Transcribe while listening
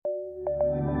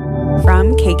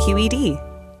from KQED.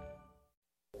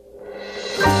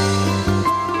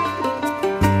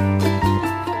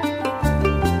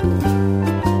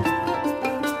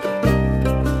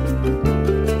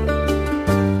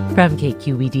 From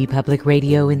KQED Public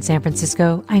Radio in San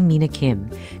Francisco, I'm Mina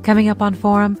Kim. Coming up on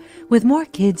Forum, with more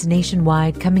kids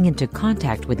nationwide coming into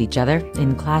contact with each other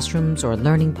in classrooms or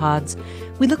learning pods,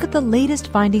 we look at the latest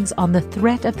findings on the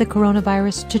threat of the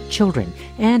coronavirus to children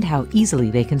and how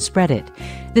easily they can spread it.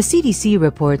 The CDC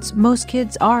reports most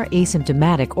kids are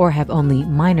asymptomatic or have only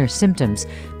minor symptoms,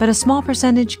 but a small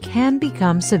percentage can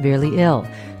become severely ill.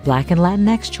 Black and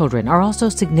Latinx children are also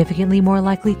significantly more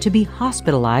likely to be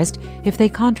hospitalized if they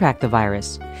contract the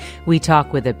virus. We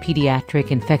talk with a pediatric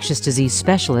infectious disease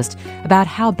specialist about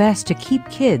how best to keep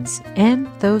kids and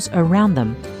those around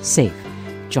them safe.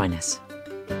 Join us.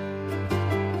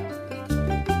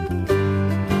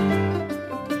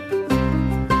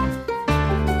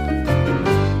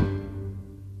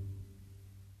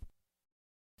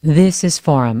 This is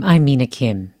Forum. I'm Mina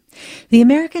Kim. The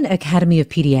American Academy of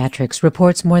Pediatrics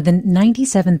reports more than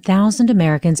 97,000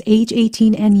 Americans age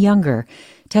 18 and younger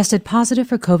tested positive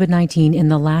for COVID-19 in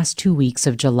the last 2 weeks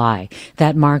of July.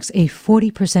 That marks a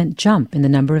 40% jump in the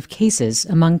number of cases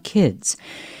among kids.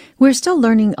 We're still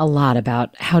learning a lot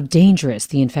about how dangerous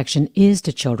the infection is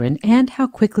to children and how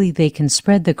quickly they can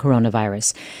spread the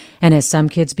coronavirus. And as some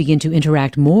kids begin to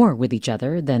interact more with each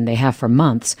other than they have for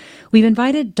months, we've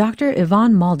invited Dr.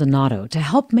 Yvonne Maldonado to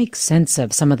help make sense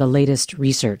of some of the latest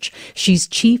research. She's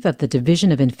chief of the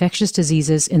Division of Infectious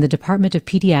Diseases in the Department of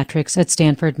Pediatrics at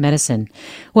Stanford Medicine.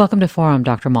 Welcome to Forum,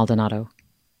 Dr. Maldonado.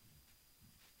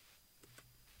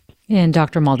 And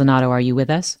Dr. Maldonado, are you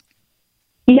with us?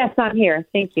 Yes, I'm here.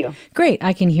 Thank you. Great.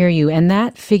 I can hear you. And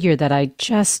that figure that I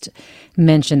just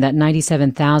mentioned, that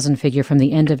 97,000 figure from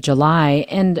the end of July,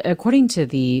 and according to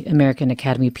the American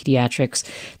Academy of Pediatrics,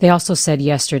 they also said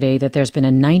yesterday that there's been a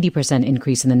 90%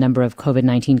 increase in the number of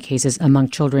COVID-19 cases among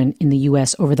children in the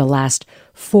U.S. over the last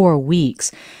 4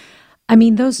 weeks. I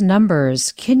mean, those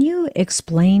numbers, can you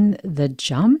explain the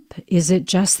jump? Is it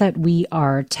just that we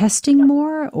are testing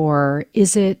more, or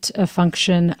is it a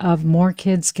function of more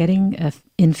kids getting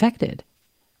infected?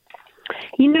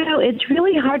 You know, it's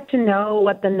really hard to know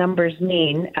what the numbers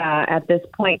mean at this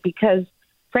point because,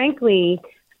 frankly,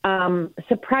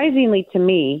 surprisingly to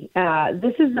me,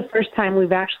 this is the first time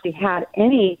we've actually had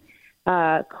any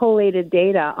collated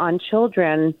data on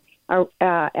children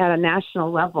at a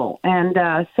national level. And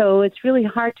so it's really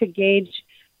hard to gauge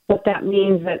what that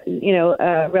means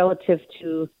that, relative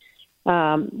to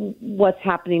what's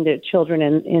happening to children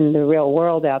in the real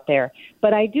world out there.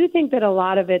 But I do think that a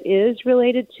lot of it is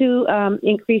related to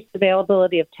increased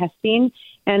availability of testing.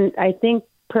 And I think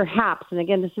perhaps, and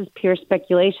again, this is pure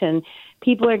speculation,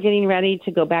 people are getting ready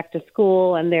to go back to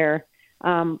school and they're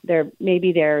trying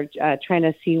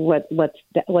to see what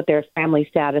their family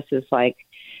status is like.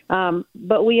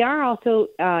 But we are also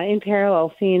in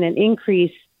parallel seeing an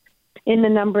increase in the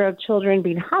number of children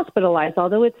being hospitalized.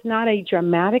 Although it's not a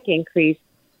dramatic increase,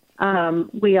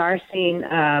 we are seeing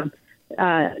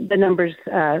the numbers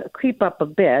creep up a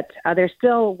bit. They're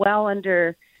still well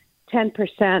under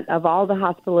 10% of all the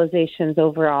hospitalizations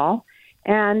overall,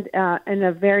 and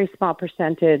a very small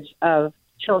percentage of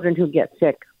children who get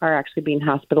sick are actually being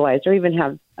hospitalized or even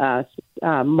have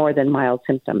more than mild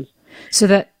symptoms. So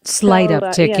that slight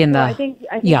uptick in the... I think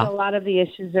a lot of the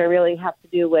issues really have to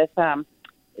do with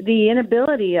the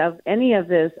inability of any of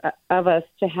us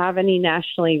to have any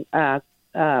nationally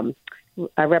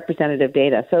representative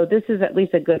data. So this is at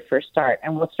least a good first start,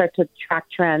 and we'll start to track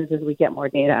trends as we get more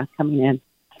data coming in.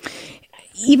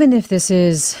 Even if this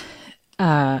is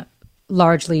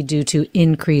largely due to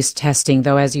increased testing,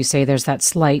 though, as you say, there's that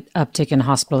slight uptick in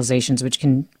hospitalizations, which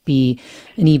can be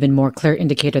an even more clear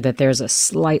indicator that there's a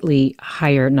slightly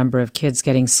higher number of kids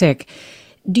getting sick.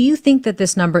 Do you think that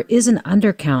this number is an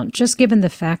undercount, just given the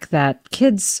fact that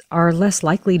kids are less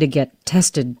likely to get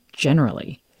tested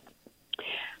generally?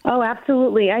 Oh,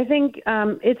 absolutely. I think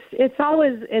it's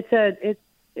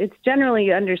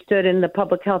generally understood in the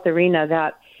public health arena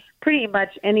that pretty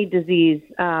much any disease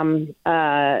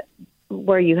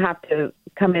where you have to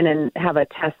come in and have a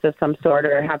test of some sort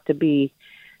or have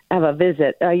a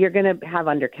visit, you're going to have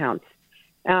undercounts.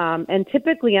 And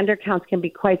typically undercounts can be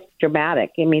quite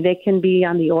dramatic. I mean, they can be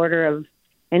on the order of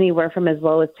anywhere from as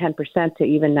low as 10% to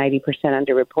even 90%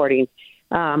 underreporting,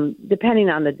 depending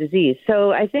on the disease.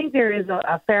 So I think there is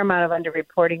a fair amount of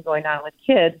underreporting going on with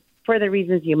kids for the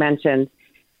reasons you mentioned.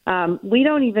 We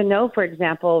don't even know, for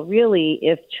example, really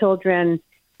if children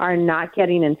are not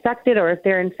getting infected or if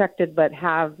they're infected but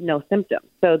have no symptoms.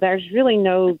 So there's really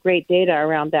no great data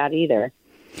around that either.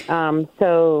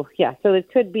 So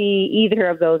it could be either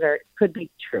of those, or it could be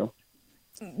true.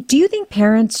 Do you think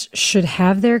parents should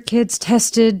have their kids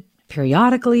tested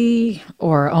periodically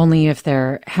or only if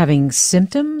they're having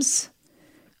symptoms?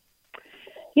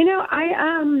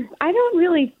 I don't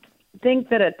really think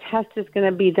that a test is going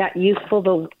to be that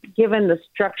useful, given the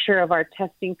structure of our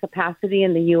testing capacity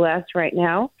in the U.S. right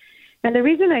now. And the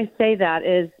reason I say that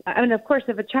is, of course,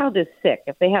 if a child is sick,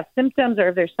 if they have symptoms, or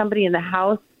if there's somebody in the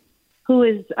house who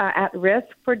is at risk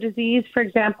for disease, for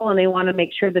example, and they want to make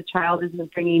sure the child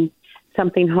isn't bringing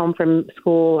something home from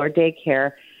school or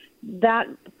daycare, that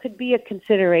could be a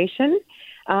consideration.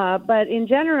 But in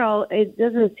general, it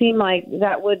doesn't seem like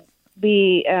that would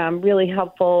be really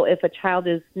helpful if a child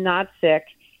is not sick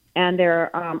and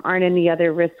there aren't any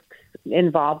other risks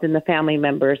involved in the family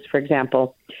members, for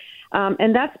example.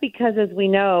 And that's because, as we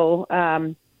know,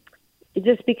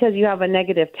 just because you have a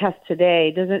negative test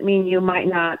today doesn't mean you might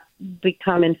not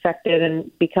become infected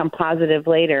and become positive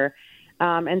later.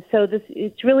 And so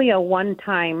it's really a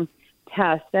one-time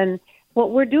test. And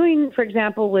what we're doing, for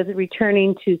example, with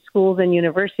returning to schools and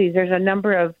universities, there's a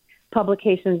number of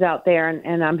publications out there,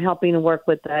 and I'm helping to work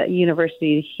with the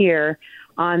university here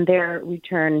on their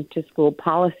return to school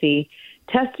policy.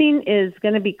 Testing is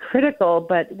going to be critical,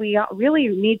 but we really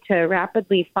need to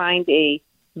rapidly find a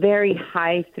very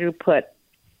high throughput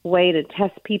way to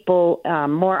test people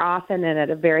more often and at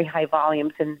a very high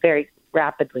volumes and very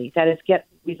rapidly. That is, get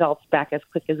results back as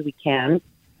quick as we can.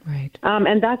 Right.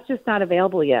 And that's just not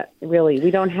available yet, really.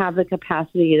 We don't have the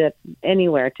capacity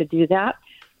anywhere to do that.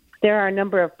 There are a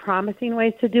number of promising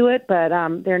ways to do it, but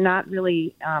they're not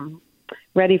really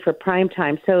ready for prime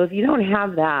time. So if you don't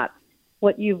have that,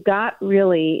 what you've got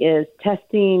really is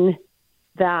testing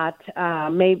that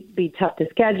may be tough to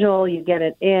schedule. You get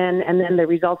it in, and then the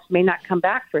results may not come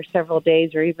back for several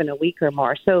days or even a week or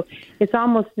more. So it's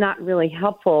almost not really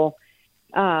helpful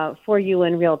for you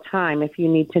in real time if you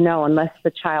need to know, unless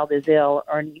the child is ill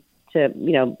or needs to,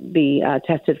 be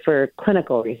tested for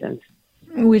clinical reasons.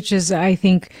 Which is, I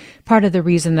think, part of the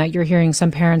reason that you're hearing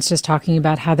some parents just talking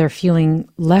about how they're feeling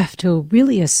left to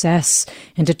really assess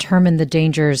and determine the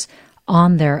dangers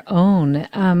on their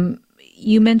own.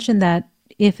 You mentioned that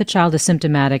if a child is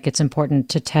symptomatic, it's important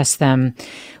to test them.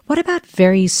 What about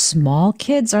very small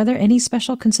kids? Are there any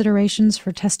special considerations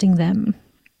for testing them?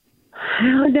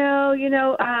 I don't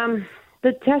know.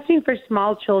 The testing for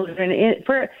small children,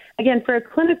 for a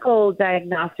clinical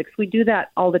diagnostics, we do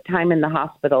that all the time in the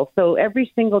hospital. So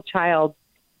every single child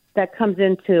that comes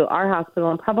into our hospital,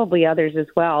 and probably others as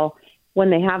well, when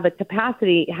they have the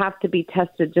capacity, have to be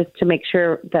tested just to make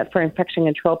sure that for infection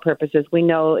control purposes, we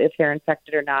know if they're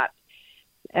infected or not,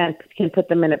 and can put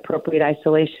them in appropriate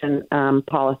isolation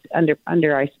policy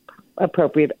under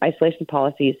appropriate isolation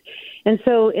policies. And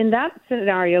so in that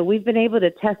scenario, we've been able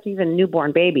to test even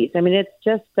newborn babies. I mean, it's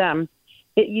just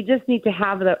you just need to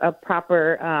have a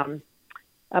proper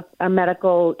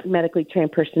medically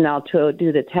trained personnel to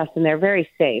do the test, and they're very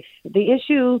safe. The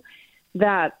issue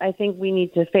that I think we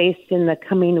need to face in the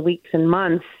coming weeks and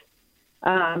months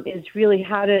is really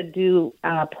how to do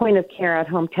point of care at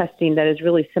home testing that is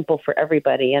really simple for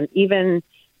everybody. And even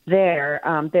there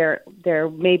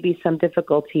may be some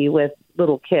difficulty with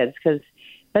little kids, because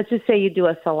let's just say you do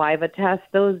a saliva test.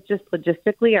 Those just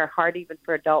logistically are hard even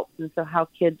for adults. And so how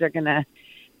kids are going to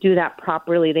do that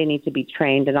properly, they need to be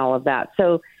trained and all of that.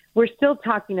 So we're still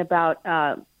talking about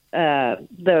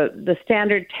the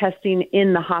standard testing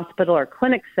in the hospital or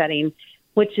clinic setting,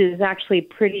 which is actually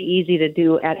pretty easy to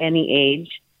do at any age.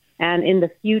 And in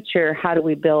the future, how do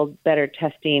we build better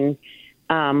testing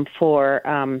for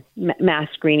mass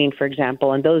screening, for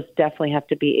example? And those definitely have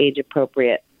to be age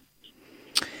appropriate.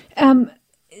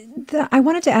 I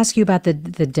wanted to ask you about the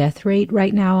death rate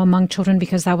right now among children,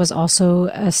 because that was also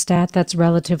a stat that's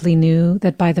relatively new,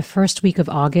 that by the first week of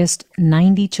August,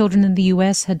 90 children in the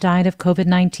U.S. had died of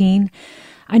COVID-19.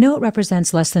 I know it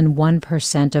represents less than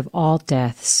 1% of all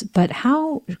deaths, but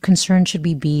how concerned should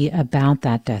we be about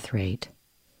that death rate?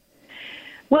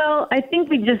 Well, I think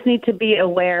we just need to be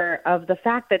aware of the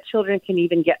fact that children can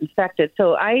even get infected.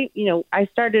 So I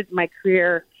started my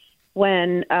career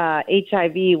when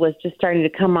HIV was just starting to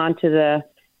come onto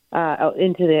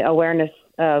into the awareness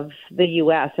of the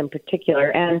U.S. in particular.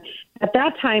 And at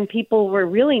that time, people were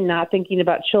really not thinking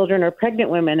about children or pregnant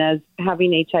women as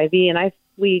having HIV. And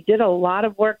we did a lot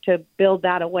of work to build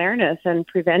that awareness and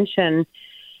prevention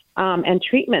and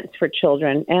treatments for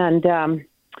children. And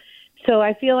so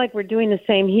I feel like we're doing the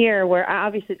same here, where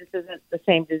obviously this isn't the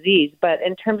same disease, but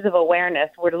in terms of awareness,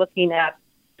 we're looking at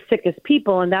sickest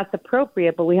people, and that's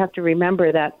appropriate, but we have to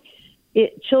remember that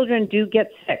children do get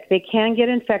sick. They can get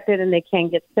infected and they can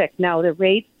get sick. Now, the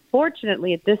rates,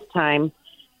 fortunately, at this time,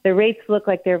 the rates look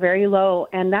like they're very low,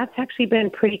 and that's actually been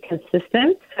pretty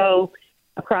consistent. So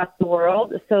across the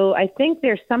world. So I think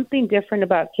there's something different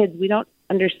about kids. We don't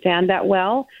understand that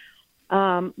well,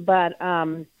 but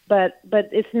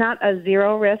it's not a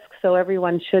zero risk. So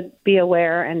everyone should be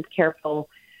aware and careful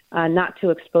not to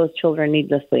expose children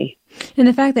needlessly. And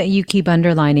the fact that you keep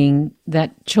underlining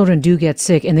that children do get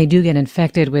sick and they do get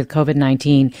infected with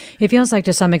COVID-19, it feels like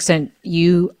to some extent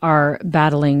you are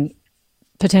battling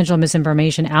potential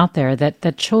misinformation out there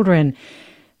that children,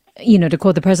 to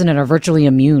quote the president, are virtually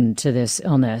immune to this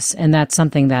illness. And that's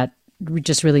something that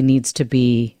just really needs to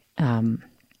be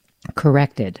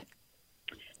corrected.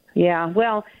 Yeah.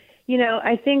 Well,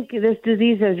 I think this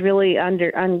disease has really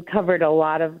uncovered a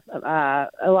lot of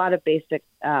basic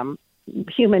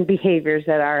human behaviors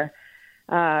that are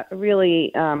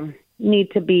really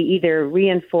need to be either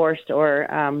reinforced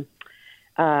or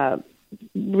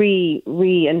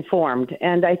reinformed.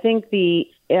 And I think the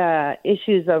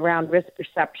issues around risk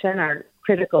perception are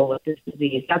critical with this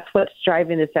disease. That's what's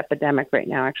driving this epidemic right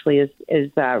now, actually, is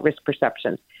risk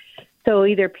perception. So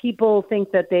either people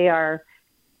think that they are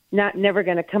never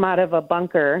going to come out of a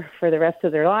bunker for the rest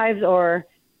of their lives, or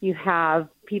you have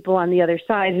people on the other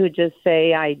side who just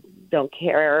say, I don't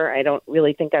care, I don't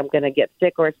really think I'm going to get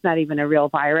sick, or it's not even a real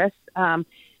virus.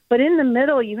 But in the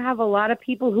middle, you have a lot of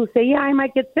people who say, yeah, I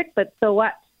might get sick, but so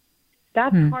what?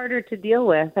 That's harder to deal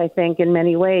with, I think, in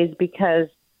many ways, because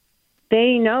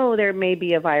they know there may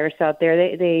be a virus out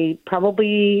there. They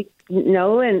probably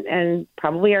know and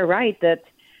probably are right that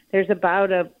there's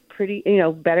about a pretty,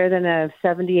 better than a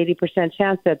 70-80%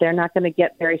 chance that they're not going to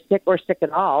get very sick or sick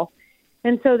at all.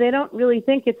 And so they don't really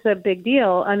think it's a big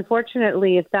deal.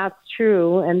 Unfortunately, if that's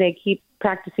true and they keep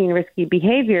practicing risky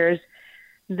behaviors,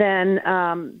 then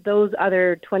those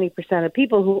other 20% of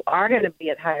people who are going to be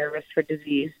at higher risk for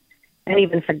disease and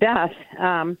even for death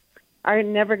are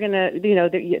never going to,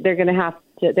 they're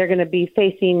going to be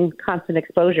facing constant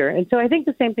exposure. And so I think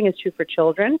the same thing is true for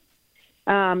children.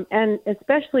 And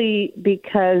especially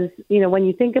because, when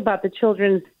you think about the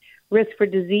children's risk for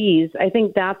disease, I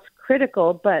think that's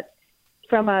critical. But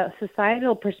from a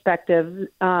societal perspective,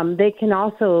 they can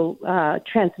also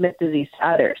transmit disease to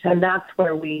others. And that's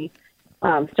where we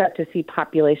start to see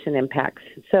population impacts.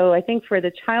 So I think for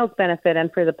the child's benefit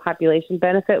and for the population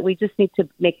benefit, we just need to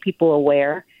make people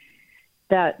aware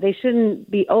that they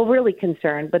shouldn't be overly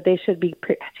concerned, but they should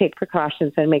take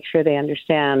precautions and make sure they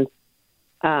understand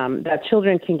that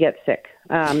children can get sick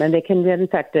and they can get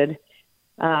infected.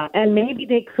 And maybe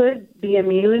they could be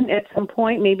immune at some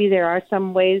point. Maybe there are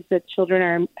some ways that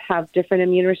children have different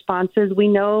immune responses. We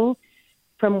know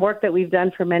from work that we've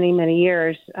done for many, many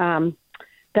years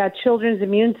that children's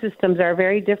immune systems are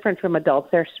very different from adults.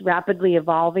 They're rapidly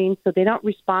evolving, so they don't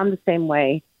respond the same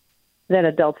way that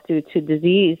adults do to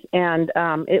disease. And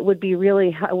it would be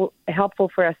really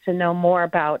helpful for us to know more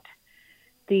about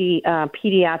the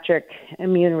pediatric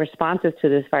immune responses to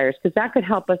this virus, because that could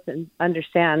help us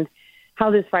understand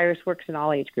how this virus works in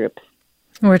all age groups.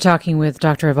 We're talking with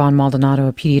Dr. Yvonne Maldonado,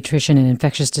 a pediatrician and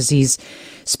infectious disease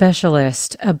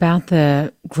specialist, about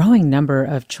the growing number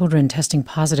of children testing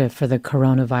positive for the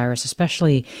coronavirus,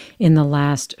 especially in the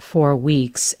last 4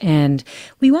 weeks. And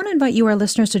we want to invite you, our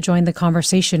listeners, to join the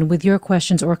conversation with your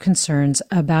questions or concerns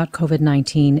about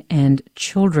COVID-19 and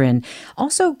children.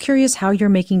 Also curious how you're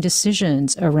making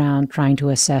decisions around trying to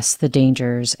assess the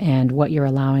dangers and what you're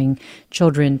allowing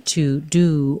children to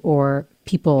do or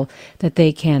people that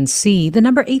they can see. The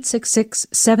number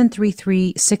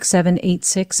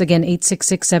 866-733-6786. Again,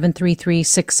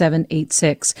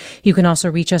 866-733-6786. You can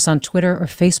also reach us on Twitter or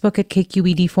Facebook at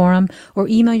KQED Forum, or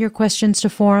email your questions to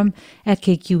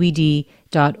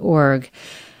forum@kqed.org.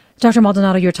 Dr.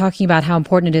 Maldonado, you're talking about how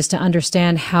important it is to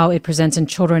understand how it presents in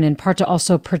children, in part to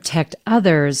also protect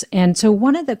others. And so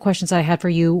one of the questions I had for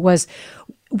you was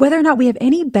whether or not we have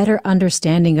any better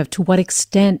understanding of to what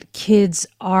extent kids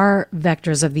are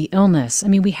vectors of the illness. I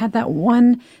mean, we had that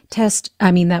one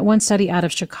study out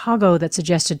of Chicago that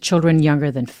suggested children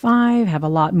younger than 5 have a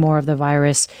lot more of the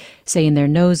virus, say, in their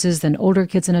noses than older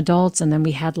kids and adults. And then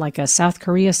we had like a South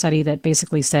Korea study that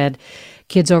basically said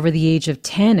kids over the age of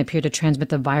 10 appear to transmit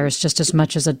the virus just as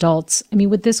much as adults. I mean,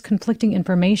 with this conflicting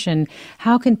information,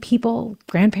 how can people,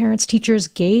 grandparents, teachers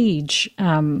gauge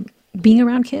being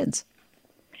around kids?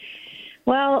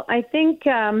 Well, I think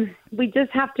we just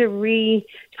have to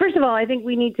first of all, I think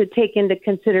we need to take into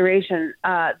consideration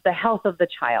the health of the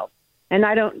child. And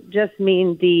I don't just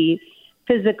mean the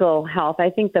physical health.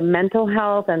 I think the mental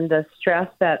health and the stress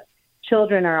that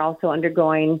children are also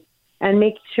undergoing and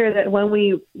make sure that when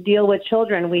we deal with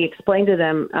children, we explain to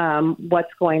them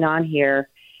what's going on here,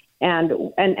 and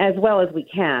as well as we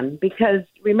can. Because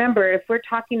remember, if we're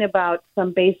talking about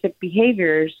some basic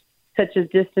behaviors such as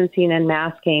distancing and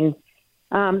masking,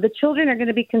 the children are going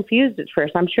to be confused at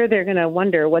first. I'm sure they're going to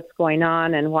wonder what's going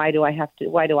on and why do I have to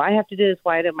do this?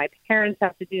 Why do my parents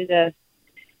have to do this?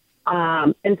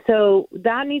 And so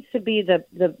that needs to be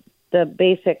the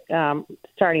basic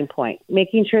starting point,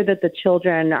 making sure that the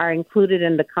children are included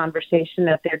in the conversation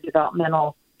at their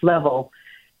developmental level,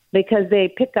 because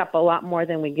they pick up a lot more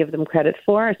than we give them credit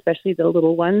for, especially the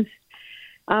little ones.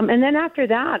 And then after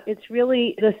that, it's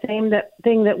really the same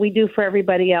thing that we do for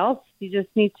everybody else. You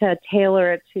just need to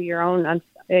tailor it to your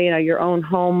own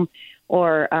home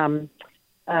or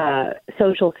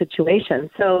social situation.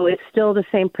 So it's still the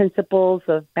same principles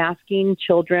of masking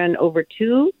children over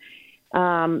 2.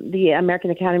 The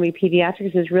American Academy of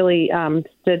Pediatrics has really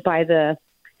stood by the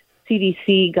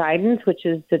CDC guidance, which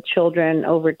is that children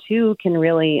over 2 can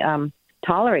really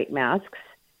tolerate masks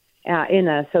in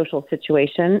a social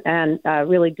situation, and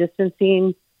really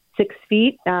distancing 6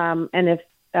 feet. And if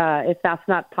that's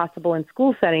not possible in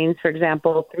school settings, for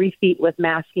example, 3 feet with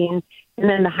masking, and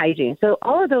then the hygiene. So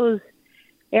all of those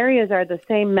areas are the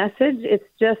same message. It's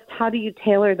just how do you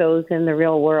tailor those in the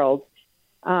real world?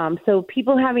 So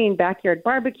people having backyard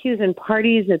barbecues and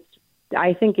parties,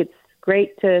 I think it's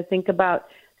great to think about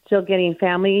still getting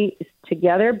families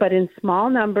together, but in small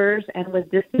numbers and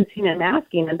with distancing and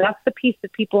masking. And that's the piece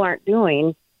that people aren't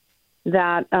doing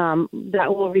that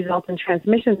will result in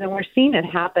transmissions. And we're seeing it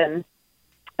happen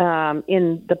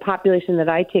in the population that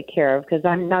I take care of, because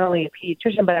I'm not only a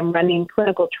pediatrician, but I'm running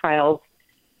clinical trials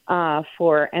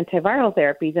for antiviral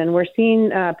therapies. And we're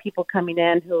seeing people coming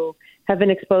in who have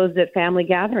been exposed at family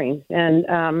gatherings. And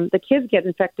the kids get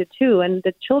infected too. And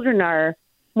the children are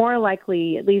more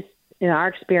likely, at least in our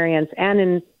experience and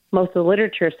in most of the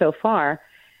literature so far,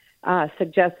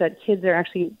 suggests that kids are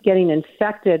actually getting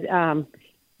infected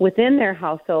within their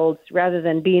households rather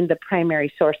than being the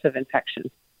primary source of infection.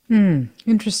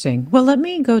 Interesting. Well, let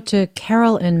me go to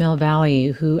Carol in Mill Valley,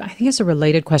 who I think has a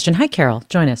related question. Hi, Carol.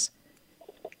 Join us.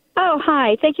 Oh,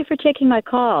 hi. Thank you for taking my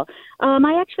call.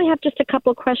 I actually have just a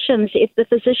couple questions. If the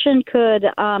physician could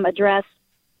address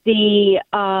the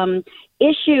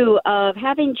issue of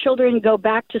having children go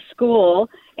back to school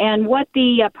and what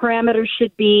the parameters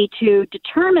should be to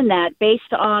determine that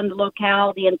based on the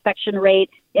locale, the infection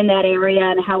rate in that area,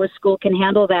 and how a school can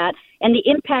handle that, and the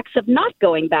impacts of not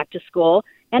going back to school.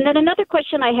 And then another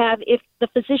question I have, if the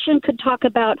physician could talk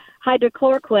about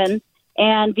hydrochloroquine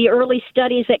and the early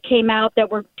studies that came out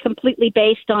that were completely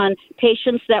based on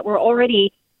patients that were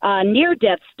already near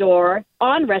death's door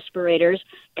on respirators,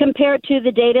 compared to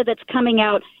the data that's coming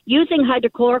out using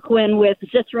hydrochloroquine with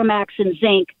zithromax and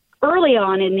zinc early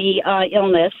on in the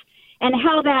illness, and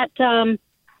how that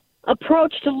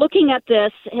approach to looking at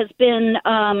this has been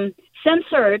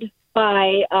censored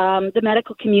by the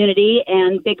medical community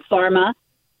and big pharma,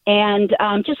 and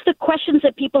just the questions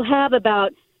that people have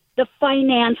about the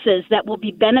finances that will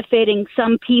be benefiting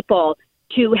some people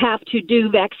to have to do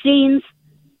vaccines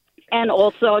and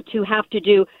also to have to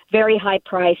do very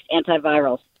high-priced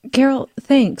antivirals. Carol,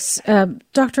 thanks.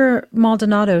 Dr.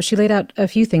 Maldonado, she laid out a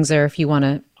few things there if you want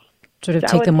to sort of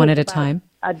take them one at a time.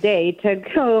 A day to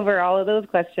go over all of those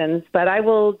questions, but I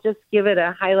will just give it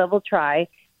a high-level try.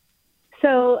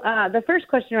 So the first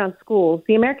question around schools,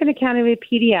 the American Academy of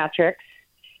Pediatrics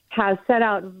has set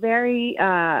out very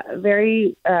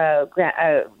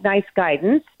nice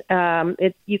guidance.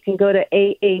 You can go to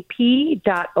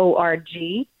aap.org,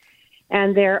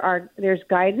 and there's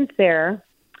guidance there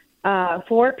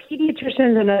for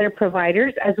pediatricians and other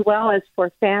providers, as well as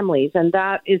for families, and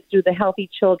that is through the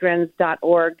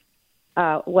healthychildrens.org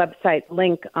website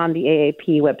link on the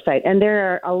AAP website. And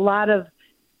there are a lot of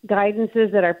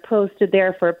guidances that are posted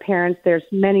there for parents. There's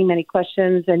many, many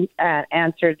questions and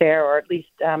answered there, or at least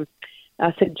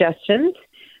suggestions.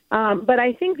 But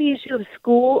I think the issue of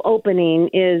school opening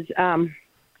is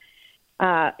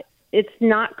it's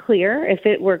not clear. If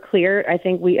it were clear, I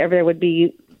think there would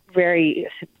be very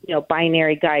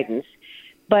binary guidance.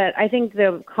 But I think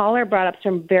the caller brought up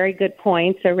some very good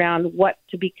points around what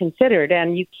to be considered,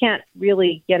 and you can't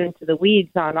really get into the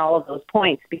weeds on all of those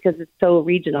points because it's so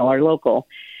regional or local.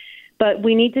 But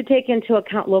we need to take into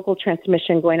account local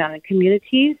transmission going on in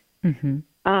communities,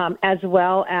 as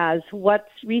well as what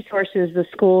resources the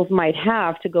schools might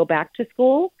have to go back to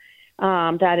school.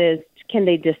 That is, can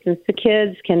they distance the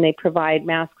kids? Can they provide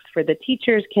masks for the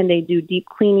teachers? Can they do deep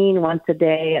cleaning once a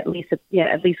day, at least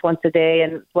once a day,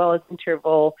 and as well as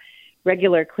interval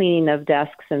regular cleaning of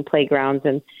desks and playgrounds?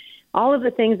 And all of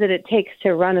the things that it takes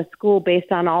to run a school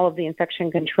based on all of the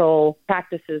infection control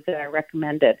practices that are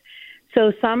recommended.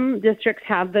 So some districts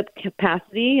have the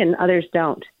capacity and others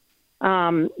don't.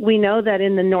 We know that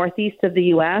in the northeast of the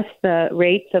U.S., the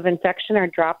rates of infection are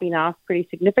dropping off pretty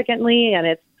significantly, and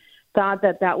it's thought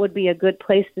that that would be a good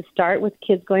place to start with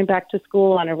kids going back to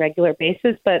school on a regular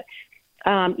basis. But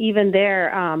even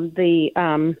there,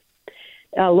 the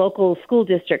local school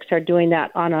districts are doing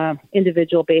that on an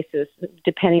individual basis,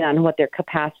 depending on what their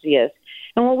capacity is.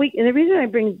 And the reason I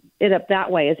bring it up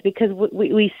that way is because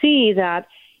we see that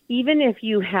even if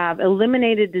you have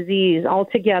eliminated disease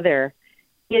altogether,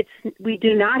 we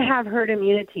do not have herd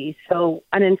immunity. So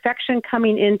an infection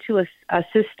coming into a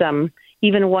system,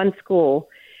 even one school,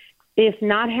 if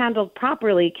not handled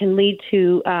properly, can lead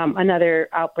to another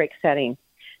outbreak setting.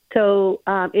 So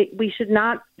we should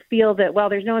not feel that, well,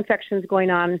 there's no infections going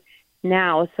on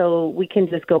now, so we can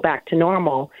just go back to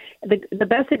normal. The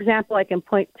best example I can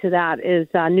point to that is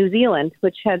New Zealand,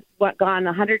 which had gone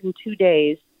 102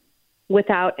 days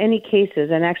without any cases.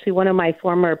 And actually, one of my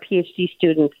former PhD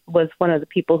students was one of the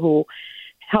people who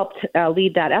helped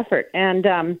lead that effort.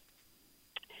 And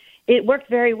it worked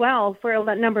very well for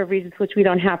a number of reasons, which we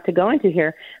don't have to go into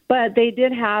here. But they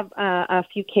did have a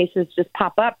few cases just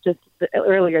pop up just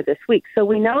earlier this week. So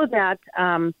we know that,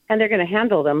 and they're going to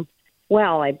handle them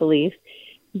well, I believe.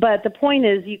 But the point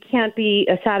is, you can't be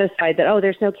satisfied that,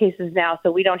 there's no cases now,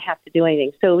 so we don't have to do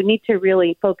anything. So we need to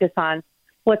really focus on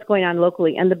what's going on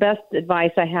locally. And the best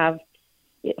advice I have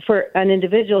for an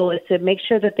individual is to make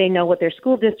sure that they know what their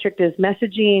school district is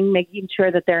messaging, making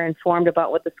sure that they're informed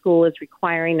about what the school is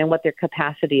requiring and what their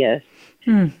capacity is.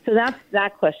 So that's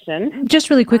that question. Just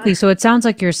really quickly, so it sounds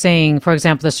like you're saying, for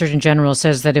example, the Surgeon General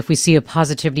says that if we see a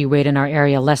positivity rate in our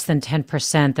area less than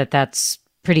 10%, that's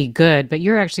pretty good. But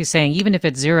you're actually saying even if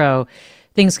it's zero,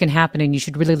 things can happen and you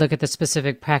should really look at the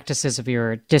specific practices of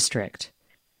your district.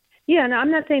 Yeah, no,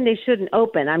 I'm not saying they shouldn't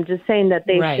open. I'm just saying that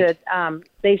they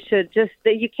should.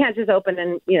 You can't just open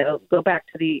and go back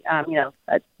to the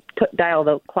dial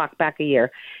the clock back a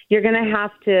year. You're going to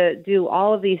have to do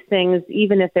all of these things,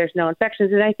 even if there's no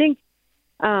infections. And I think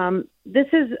this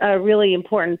is a really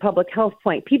important public health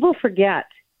point. People forget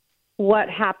what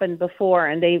happened before,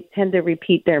 and they tend to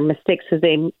repeat their mistakes because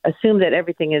they assume that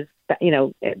everything is,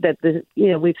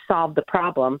 we've solved the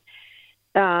problem.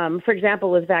 For example,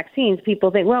 with vaccines,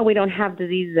 people think, well, we don't have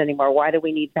diseases anymore. Why do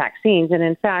we need vaccines? And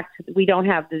in fact, we don't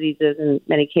have diseases in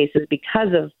many cases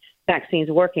because of vaccines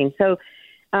working. So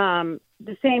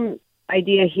the same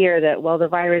idea here that, well, the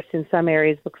virus in some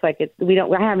areas looks like I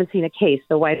haven't seen a case.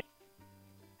 So why?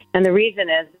 And the reason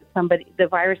is the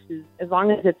virus is, as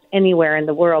long as it's anywhere in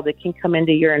the world, it can come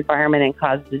into your environment and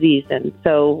cause disease. And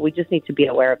so we just need to be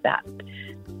aware of that.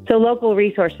 So local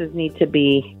resources need to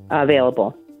be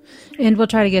available. And we'll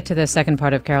try to get to the second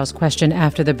part of Carol's question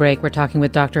after the break. We're talking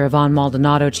with Dr. Yvonne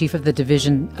Maldonado, Chief of the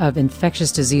Division of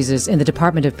Infectious Diseases in the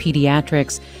Department of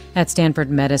Pediatrics at Stanford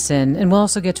Medicine. And we'll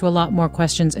also get to a lot more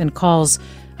questions and calls.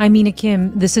 I'm Mina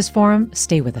Kim. This is Forum.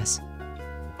 Stay with us.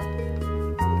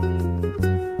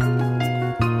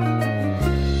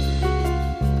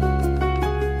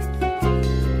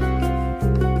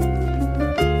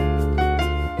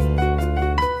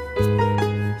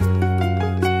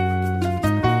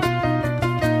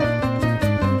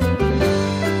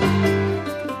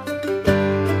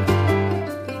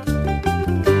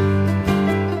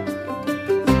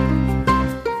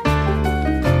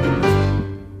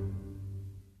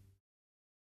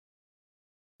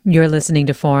 You're listening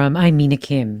to Forum. I'm Mina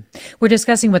Kim. We're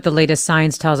discussing what the latest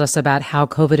science tells us about how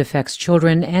COVID affects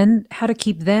children and how to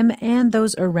keep them and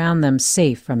those around them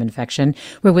safe from infection.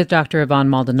 We're with Dr. Yvonne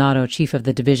Maldonado, Chief of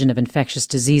the Division of Infectious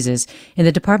Diseases in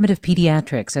the Department of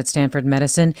Pediatrics at Stanford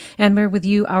Medicine. And we're with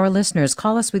you, our listeners.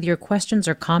 Call us with your questions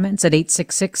or comments at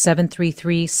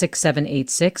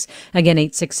 866-733-6786. Again,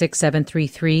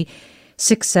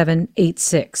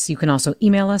 866-733-6786. You can also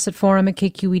email us at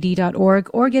forum@kqed.org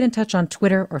or get in touch on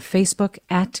Twitter or Facebook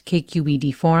at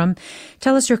KQED Forum.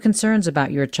 Tell us your concerns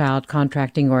about your child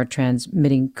contracting or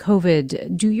transmitting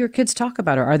COVID. Do your kids talk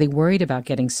about it? Are they worried about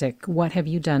getting sick? What have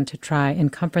you done to try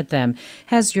and comfort them?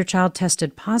 Has your child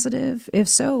tested positive? If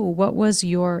so, what was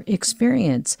your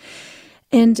experience?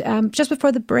 And just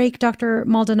before the break, Dr.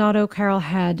 Maldonado, Carol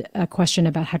had a question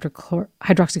about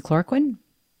hydroxychloroquine.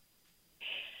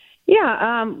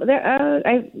 Yeah,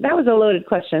 that was a loaded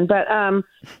question, but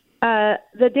the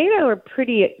data were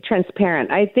pretty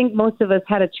transparent. I think most of us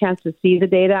had a chance to see the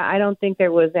data. I don't think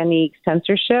there was any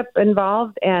censorship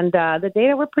involved, and the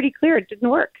data were pretty clear. It didn't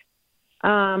work.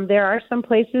 There are some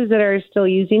places that are still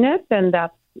using it, and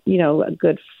that's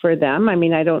good for them. I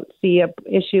mean, I don't see a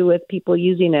issue with people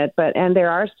using it, and there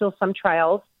are still some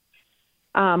trials,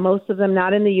 most of them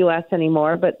not in the U.S.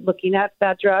 anymore, but looking at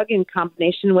that drug in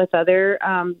combination with other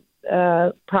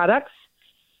products.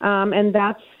 And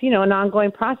that's, an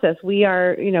ongoing process. We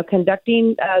are,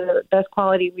 conducting the best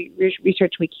quality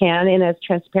research we can in as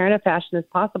transparent a fashion as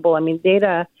possible. I mean,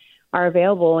 data are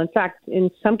available. In fact, in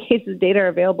some cases, data are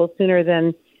available sooner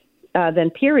than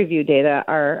peer review data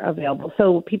are available.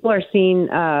 So people are seeing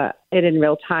it in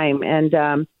real time.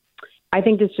 And I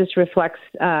think this just reflects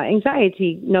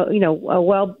anxiety, a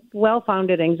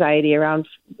well-founded anxiety around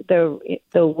the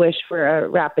wish for a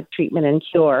rapid treatment and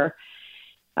cure.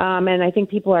 And I think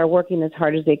people are working as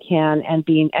hard as they can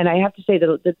and I have to say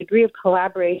that the degree of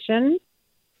collaboration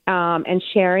and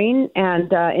sharing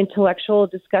and intellectual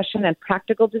discussion and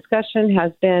practical discussion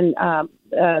has been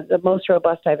the most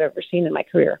robust I've ever seen in my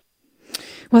career.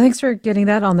 Well, thanks for getting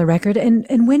that on the record.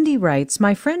 And Wendy writes,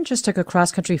 my friend just took a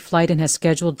cross-country flight and has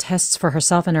scheduled tests for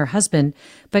herself and her husband,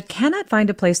 but cannot find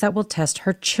a place that will test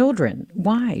her children.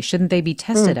 Why? Shouldn't they be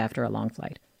tested after a long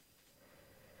flight?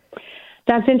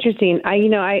 That's interesting.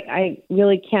 I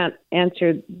really can't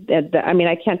answer that. I mean,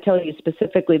 I can't tell you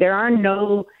specifically. There are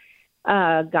no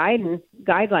guidelines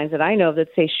that I know of that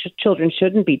say children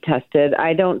shouldn't be tested.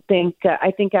 I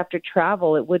think after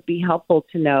travel, it would be helpful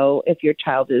to know if your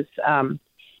child is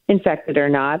infected or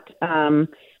not.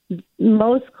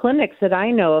 Most clinics that I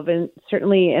know of, and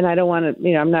certainly, and I don't want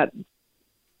to, I'm not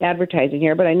advertising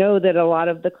here, but I know that a lot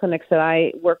of the clinics that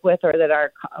I work with or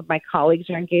that my colleagues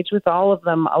are engaged with, all of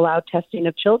them allow testing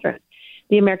of children.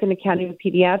 The American Academy of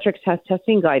Pediatrics has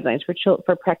testing guidelines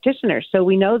for practitioners. So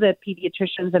we know that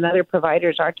pediatricians and other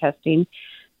providers are testing.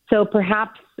 So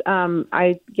perhaps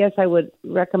I guess I would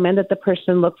recommend that the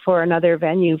person look for another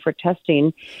venue for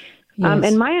testing. Yes.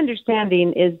 And my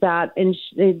understanding is that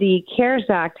the CARES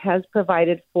Act has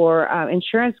provided for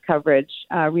insurance coverage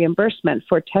reimbursement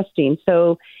for testing.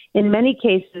 So in many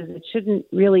cases, it shouldn't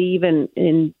really even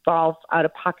involve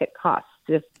out-of-pocket costs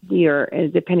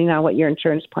depending on what your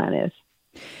insurance plan is.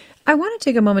 I want to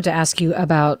take a moment to ask you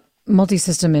about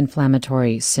multisystem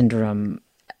inflammatory syndrome.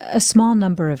 A small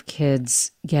number of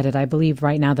kids get it. I believe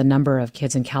right now the number of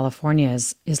kids in California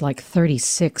is like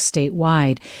 36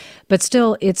 statewide. But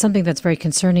still, it's something that's very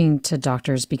concerning to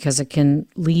doctors because it can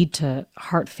lead to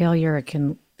heart failure. It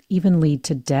can even lead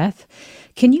to death.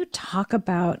 Can you talk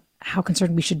about how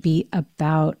concerned we should be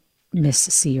about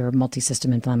MIS-C or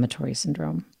multisystem inflammatory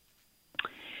syndrome?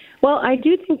 Well, I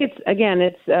do think it's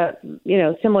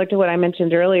similar to what I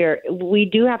mentioned earlier. We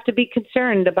do have to be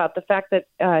concerned about the fact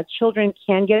that children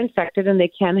can get infected and they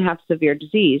can have severe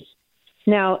disease.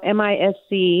 Now,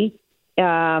 MIS-C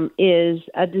is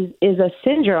a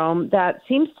syndrome that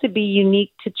seems to be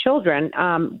unique to children,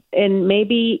 and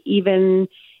maybe even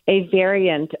a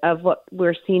variant of what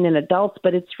we're seeing in adults.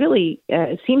 But it's really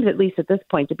it seems, at least at this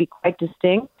point, to be quite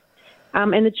distinct.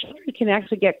 And the children can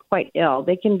actually get quite ill.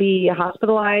 They can be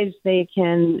hospitalized. They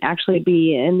can actually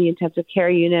be in the intensive care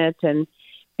unit and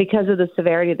because of the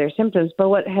severity of their symptoms. But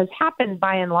what has happened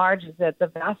by and large is that the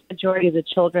vast majority of the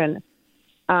children,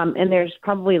 and there's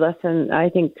probably less than, I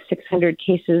think, 600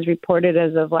 cases reported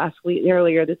as of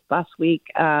earlier this last week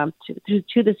to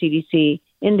the CDC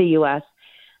in the U.S.,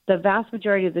 the vast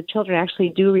majority of the children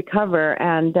actually do recover,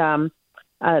 and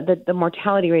the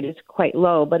mortality rate is quite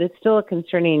low, but it's still a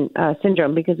concerning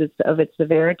syndrome because of its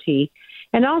severity.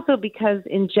 And also because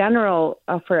in general,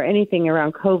 for anything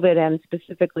around COVID and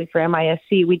specifically for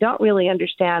MIS-C, we don't really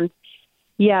understand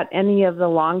yet any of the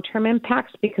long-term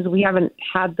impacts because we haven't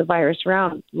had the virus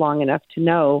around long enough to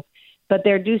know. But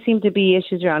there do seem to be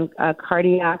issues around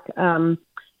cardiac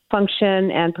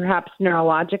function and perhaps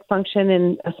neurologic function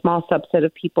in a small subset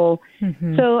of people.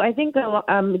 Mm-hmm. So I think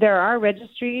there are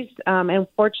registries. And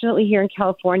fortunately here in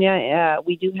California,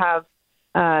 we do have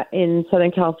in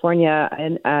Southern California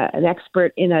an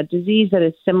expert in a disease that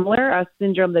is similar, a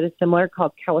syndrome that is similar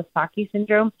called Kawasaki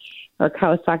syndrome or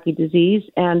Kawasaki disease.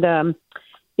 And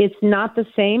it's not the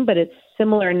same, but it's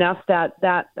similar enough that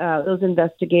those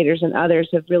investigators and others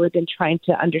have really been trying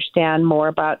to understand more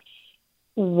about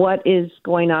what is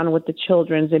going on with the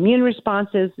children's immune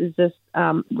responses. Is this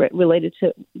related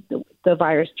to the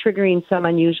virus triggering some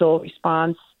unusual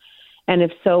response? And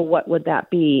if so, what would that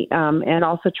be? And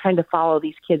also trying to follow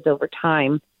these kids over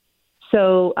time.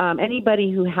 So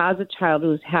anybody who has a child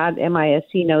who's had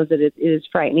MIS-C knows that it is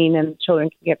frightening and children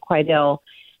can get quite ill.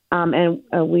 And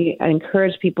we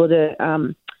encourage people to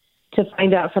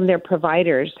find out from their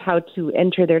providers how to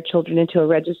enter their children into a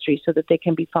registry so that they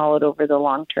can be followed over the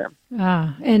long term.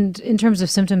 And in terms of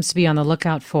symptoms to be on the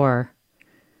lookout for?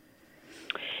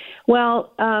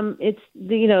 Well,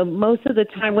 most of the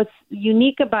time, what's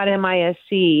unique about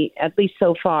MISC, at least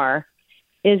so far,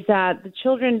 is that the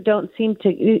children don't seem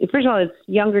to. First of all, it's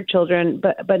younger children,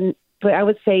 but I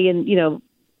would say in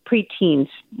preteens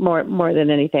more than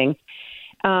anything,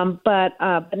 but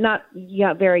not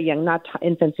very young, not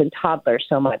infants and toddlers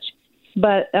so much.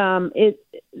 But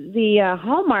the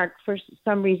hallmark for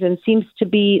some reason seems to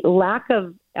be lack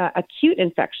of acute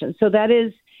infection. So that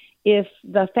is, if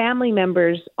the family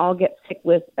members all get sick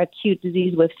with acute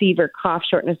disease with fever, cough,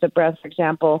 shortness of breath, for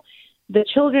example, the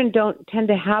children don't tend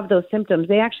to have those symptoms.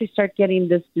 They actually start getting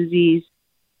this disease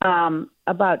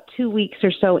about 2 weeks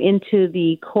or so into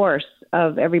the course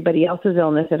of everybody else's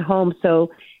illness at home. So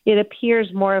it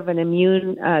appears more of an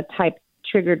immune type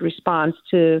triggered response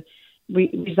to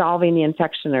resolving the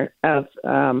infection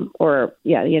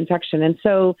the infection. And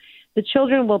so the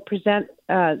children will present,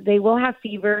 they will have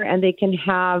fever, and they can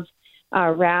have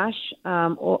rash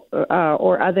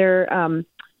or other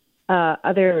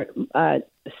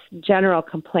general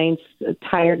complaints,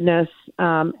 tiredness.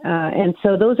 And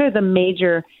so those are the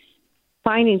major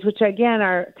findings, which again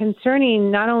are concerning,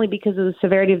 not only because of the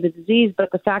severity of the disease, but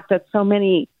the fact that so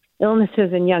many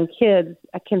illnesses in young kids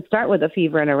can start with a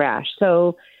fever and a rash.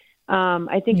 So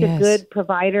I think Yes. a good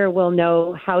provider will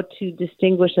know how to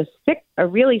distinguish a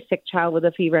really sick child with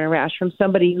a fever and a rash from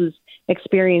somebody who's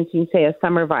experiencing, say, a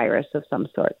summer virus of some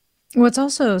sort. What's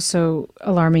also so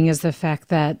alarming is the fact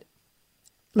that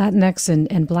Latinx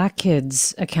and Black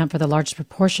kids account for the largest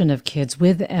proportion of kids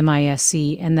with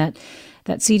MIS-C, and that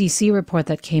CDC report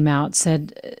that came out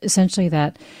said essentially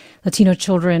that Latino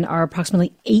children are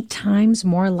approximately 8 times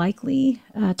more likely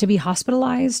to be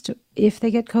hospitalized if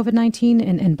they get COVID-19,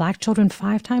 and Black children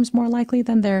 5 times more likely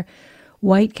than their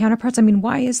white counterparts. I mean,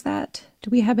 why is that? Do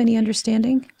we have any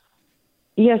understanding?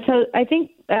 Yeah, so I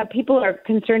think people are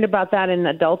concerned about that in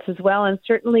adults as well. And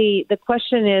certainly the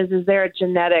question is there a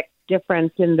genetic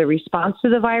difference in the response to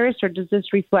the virus, or does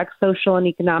this reflect social and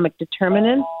economic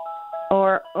determinants,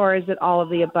 or is it all of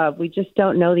the above? We just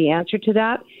don't know the answer to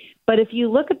that. But if you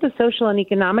look at the social and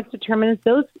economic determinants,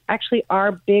 those actually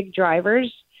are big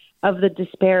drivers of the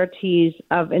disparities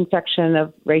of infection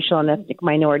of racial and ethnic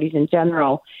minorities in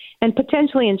general, and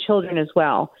potentially in children as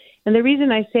well. And the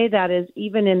reason I say that is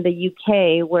even in the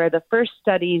UK, where the first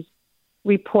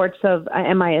reports of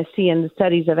MIS-C and the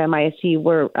studies of MIS-C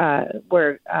were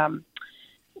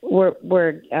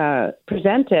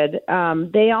presented,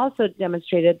 they also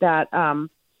demonstrated that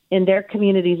in their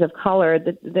communities of color,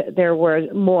 that there was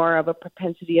more of a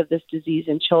propensity of this disease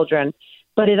in children.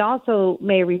 But it also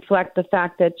may reflect the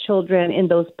fact that children in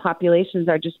those populations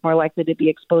are just more likely to be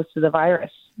exposed to the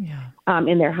virus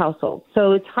in their household.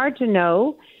 So it's hard to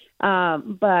know,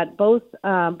 but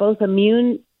both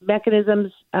immune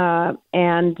mechanisms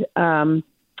and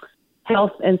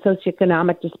health and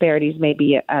socioeconomic disparities may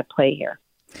be at play here.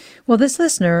 Well, this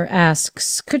listener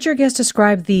asks, could your guest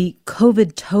describe the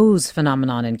COVID toes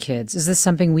phenomenon in kids? Is this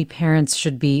something we parents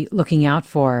should be looking out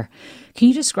for? Can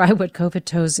you describe what COVID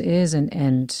toes is?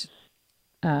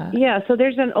 Yeah, so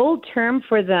there's an old term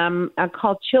for them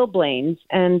called chilblains,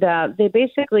 and they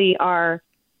basically are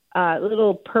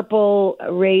little purple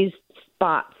raised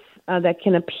spots that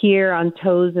can appear on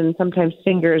toes and sometimes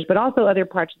fingers, but also other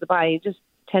parts of the body. Just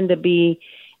tend to be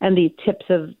on the tips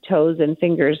of toes and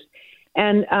fingers.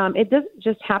 And it doesn't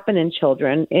just happen in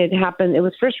children. It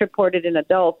was first reported in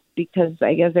adults because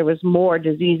I guess there was more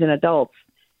disease in adults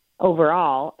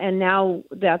overall. And now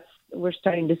we're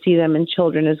starting to see them in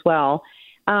children as well.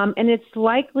 And it's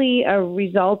likely a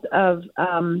result of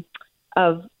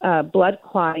blood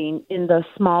clotting in the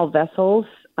small vessels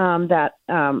that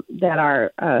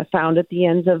are found at the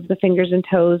ends of the fingers and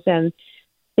toes. And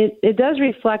it does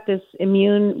reflect this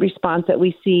immune response that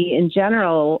we see in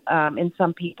general in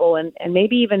some people, and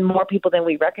maybe even more people than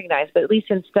we recognize. But at least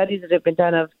in studies that have been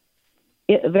done of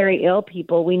very ill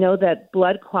people, we know that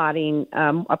blood clotting,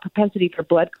 a propensity for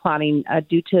blood clotting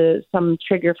due to some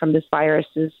trigger from this virus,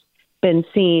 has been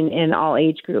seen in all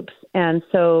age groups. And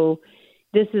so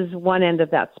this is one end of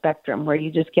that spectrum where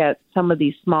you just get some of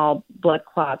these small blood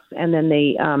clots, and then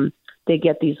they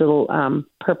get these little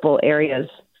purple areas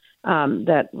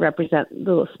that represent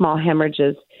little small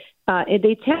hemorrhages.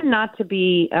 They tend not to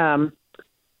be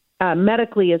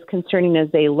medically as concerning as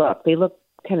they look. They look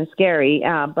kind of scary,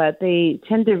 but they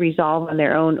tend to resolve on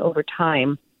their own over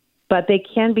time. But they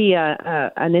can be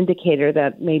an indicator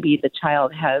that maybe the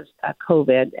child has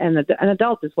COVID, and an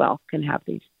adult as well can have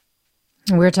these.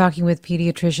 We're talking with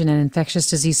pediatrician and infectious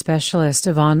disease specialist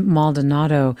Yvonne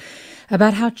Maldonado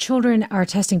about how children are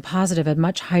testing positive at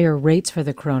much higher rates for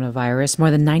the coronavirus. More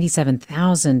than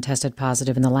 97,000 tested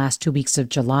positive in the last 2 weeks of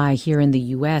July here in the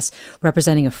U.S.,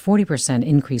 representing a 40%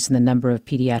 increase in the number of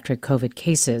pediatric COVID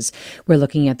cases. We're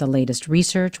looking at the latest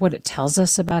research, what it tells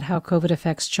us about how COVID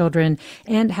affects children,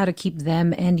 and how to keep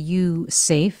them and you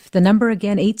safe. The number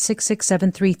again,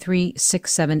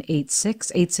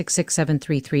 866-733-6786,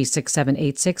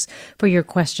 866-733-6786 for your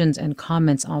questions and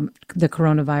comments on the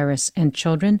coronavirus and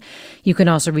children. You can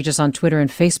also reach us on Twitter and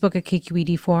Facebook at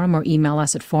KQED Forum or email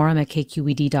us at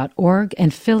forum@kqed.org.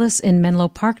 And Phyllis in Menlo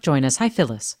Park join us. Hi,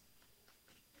 Phyllis.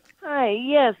 Hi,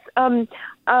 yes.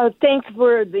 Thanks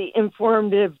for the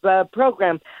informative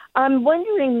program. I'm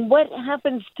wondering what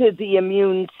happens to the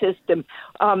immune system.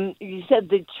 You said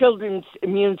the children's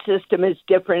immune system is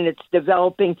different. It's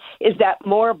developing. Is that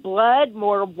more blood,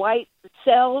 more white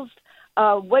cells?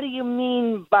 What do you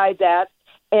mean by that?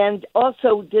 And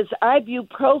also, does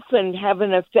ibuprofen have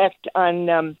an effect on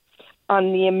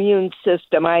the immune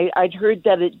system? I'd heard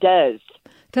that it does.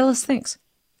 Phyllis, thanks.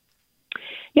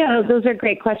 Yeah, those are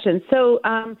great questions. So,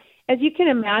 as you can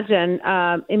imagine,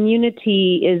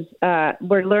 immunity is,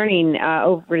 we're learning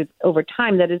over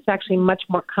time that it's actually much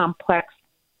more complex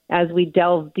as we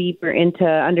delve deeper into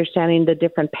understanding the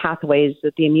different pathways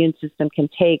that the immune system can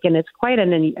take. And it's quite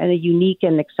a unique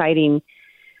and exciting,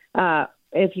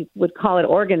 if you would call it,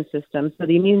 organ system. So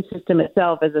the immune system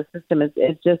itself as a system is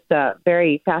just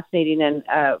very fascinating and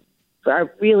a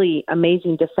really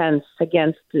amazing defense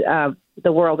against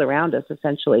the world around us,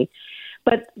 essentially.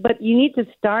 But you need to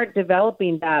start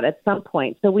developing that at some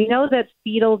point. So we know that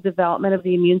fetal development of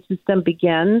the immune system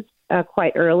begins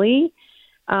quite early.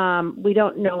 We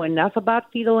don't know enough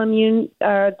about fetal immune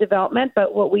development,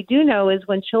 but what we do know is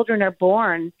when children are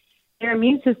born, their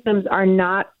immune systems are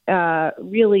not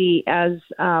really as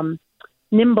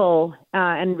nimble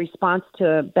in response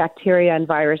to bacteria and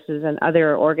viruses and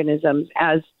other organisms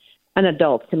as an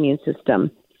adult's immune system.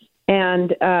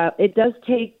 And it does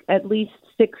take at least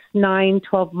 6, 9,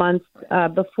 12 months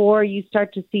before you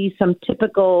start to see some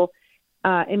typical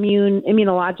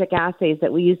immunologic assays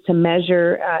that we use to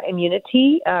measure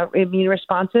immune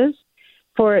responses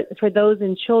for those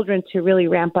in children to really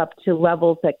ramp up to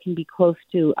levels that can be close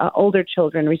to older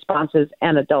children responses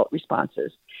and adult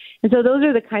responses. And so those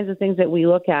are the kinds of things that we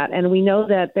look at. And we know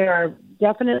that there are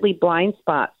definitely blind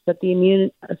spots that the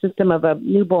immune system of a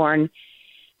newborn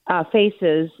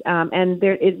faces, and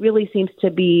it really seems to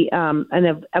be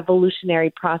an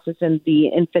evolutionary process in the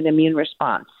infant immune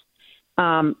response,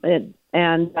 and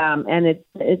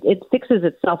it fixes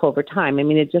itself over time. I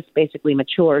mean, it just basically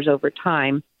matures over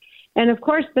time, and of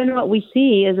course, then what we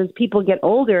see is as people get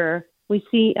older, we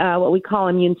see what we call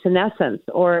immune senescence,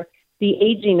 or the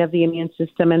aging of the immune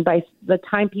system, and by the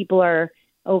time people are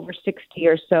over 60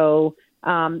 or so,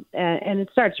 and it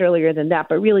starts earlier than that,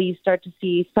 but really you start to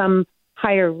see some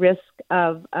higher risk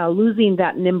of losing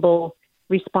that nimble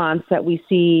response that we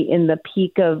see in the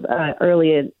peak of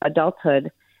early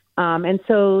adulthood. And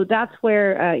so that's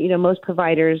where, most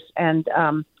providers and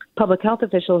public health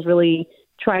officials really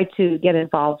try to get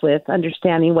involved with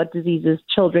understanding what diseases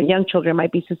young children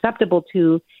might be susceptible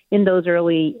to in those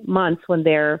early months when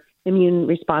their immune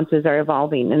responses are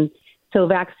evolving. And so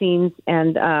vaccines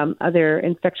and other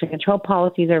infection control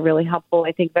policies are really helpful.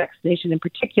 I think vaccination in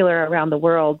particular around the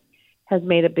world has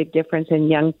made a big difference in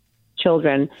young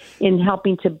children in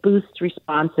helping to boost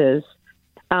responses.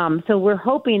 So we're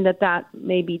hoping that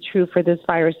may be true for this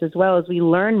virus as well as we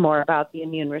learn more about the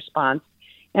immune response.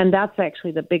 And that's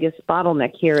actually the biggest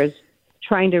bottleneck here is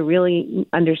trying to really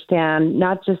understand,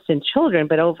 not just in children,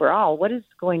 but overall, what is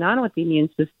going on with the immune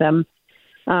system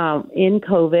in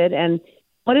COVID, and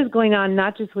what is going on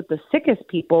not just with the sickest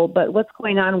people, but what's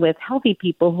going on with healthy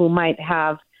people who might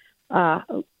have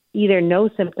either no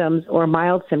symptoms or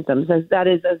mild symptoms, is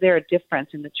there a difference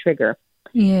in the trigger?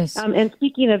 Yes. And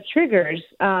speaking of triggers,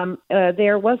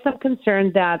 there was some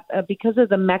concern that because of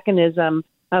the mechanism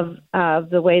of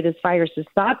the way this virus is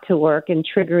thought to work in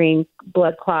triggering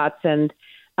blood clots and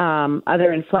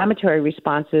other inflammatory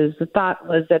responses, the thought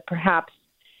was that perhaps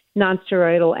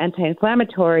nonsteroidal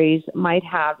anti-inflammatories might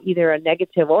have either a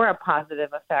negative or a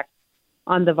positive effect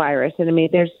on the virus. And I mean,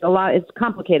 there's a lot, it's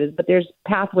complicated, but there's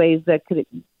pathways that could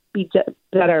be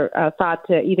that are thought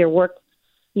to either work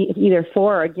either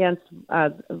for or against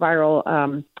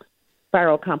viral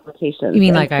complications. You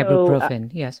mean like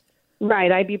ibuprofen? Yes.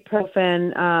 Right,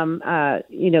 ibuprofen.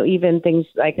 Even things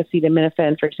like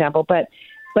acetaminophen, for example. But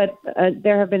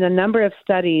there have been a number of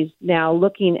studies now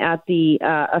looking at the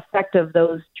effect of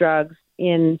those drugs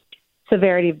in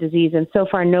severity of disease. And so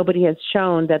far, nobody has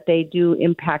shown that they do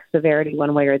impact severity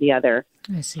one way or the other.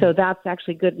 I see. So that's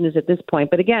actually good news at this point.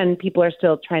 But again, people are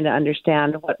still trying to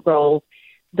understand what role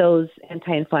those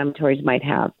anti-inflammatories might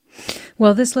have.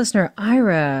 Well, this listener,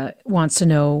 Ira, wants to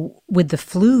know, with the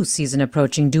flu season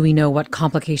approaching, do we know what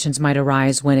complications might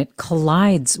arise when it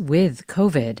collides with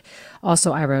COVID?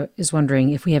 Also, Ira is wondering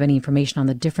if we have any information on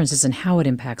the differences in how it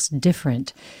impacts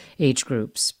different age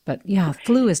groups. But yeah,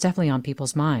 flu is definitely on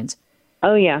people's minds.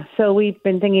 Oh, yeah. So we've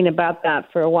been thinking about that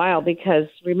for a while because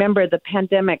remember the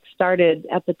pandemic started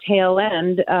at the tail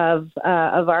end of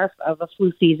a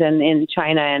flu season in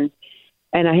China and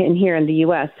here in the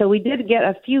U.S. So we did get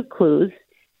a few clues,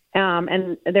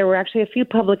 and there were actually a few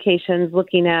publications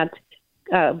looking at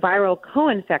viral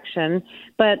co-infection.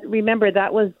 But remember,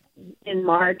 that was in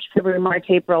February, March,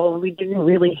 April. We didn't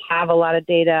really have a lot of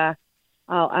data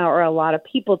or a lot of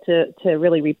people to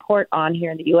really report on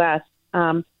here in the U.S.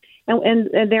 And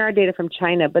there are data from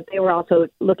China, but they were also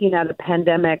looking at a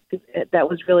pandemic that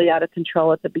was really out of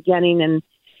control at the beginning and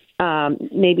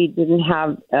maybe didn't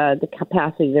have the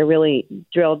capacity to really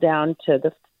drill down to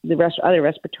the other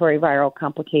respiratory viral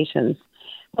complications.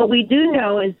 What we do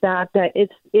know is that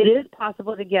it is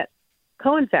possible to get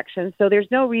co-infections, so there's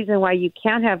no reason why you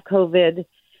can't have COVID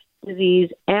disease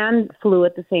and flu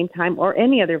at the same time, or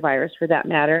any other virus for that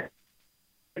matter.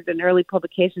 An early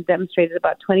publication demonstrated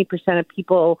about 20% of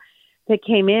people that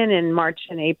came in March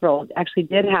and April actually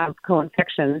did have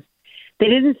co-infections. They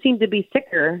didn't seem to be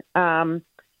sicker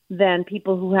than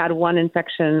people who had one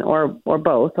infection or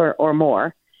both or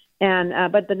more.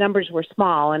 And but the numbers were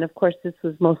small. And of course, this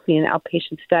was mostly an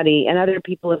outpatient study, and other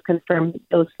people have confirmed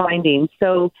those findings.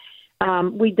 So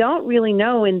we don't really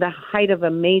know in the height of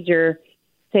a major,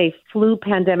 say, flu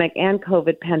pandemic and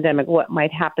COVID pandemic, what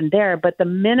might happen there. But the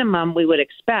minimum we would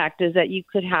expect is that you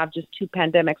could have just two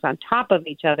pandemics on top of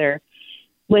each other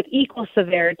with equal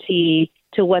severity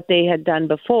to what they had done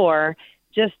before,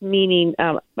 just meaning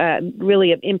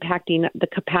really of impacting the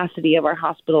capacity of our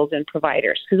hospitals and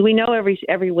providers. Because we know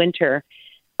every winter,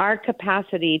 our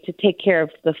capacity to take care of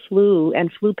the flu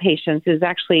and flu patients is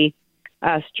actually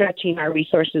stretching our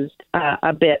resources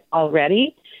a bit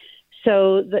already.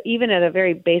 So even at a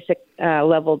very basic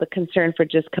level, the concern for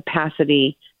just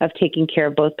capacity of taking care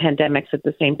of both pandemics at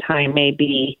the same time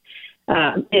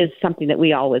is something that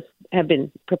we always have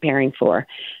been preparing for.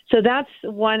 So that's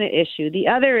one issue. The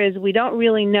other is we don't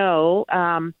really know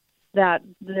that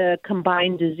the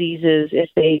combined diseases, if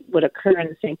they would occur in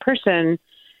the same person,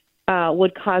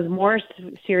 would cause more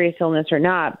serious illness or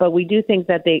not. But we do think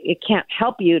that it can't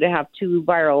help you to have two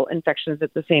viral infections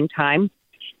at the same time,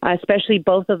 especially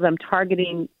both of them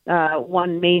targeting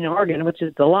one main organ, which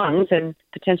is the lungs, and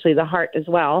potentially the heart as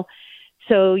well.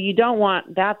 So you don't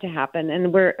want that to happen.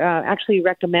 And we're actually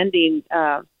recommending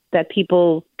that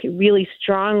people really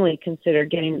strongly consider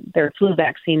getting their flu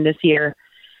vaccine this year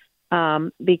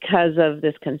because of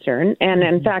this concern. And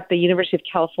in fact, the University of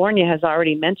California has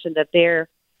already mentioned that they're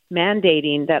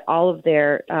mandating that all of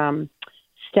their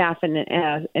staff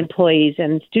and employees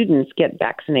and students get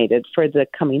vaccinated for the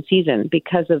coming season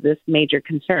because of this major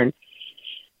concern.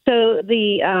 So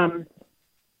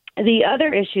the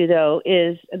other issue, though,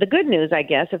 is the good news, I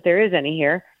guess, if there is any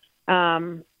here,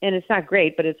 and it's not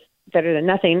great, but it's better than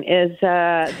nothing, is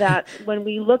that when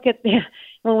we look at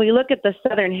the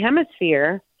southern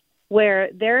hemisphere, where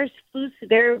their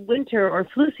winter or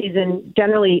flu season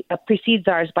generally precedes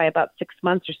ours by about 6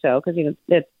 months or so, because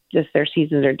their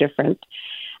seasons are different.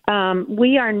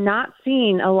 We are not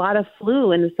seeing a lot of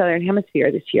flu in the southern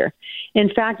hemisphere this year. In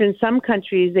fact, in some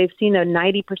countries, they've seen a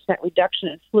 90% reduction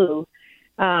in flu.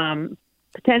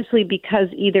 Potentially because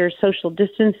either social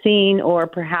distancing or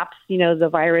perhaps, the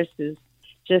virus is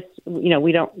just,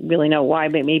 we don't really know why,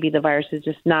 but maybe the virus is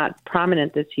just not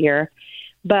prominent this year.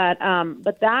 But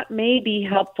that may be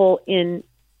helpful in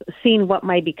seeing what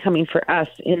might be coming for us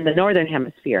in the northern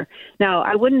hemisphere. Now,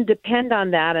 I wouldn't depend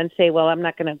on that and say, well, I'm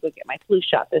not going to go get my flu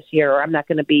shot this year, or I'm not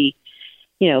going to be,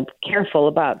 careful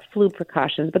about flu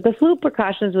precautions. But the flu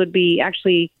precautions would be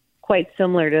actually quite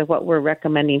similar to what we're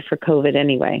recommending for COVID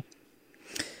anyway.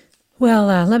 Well,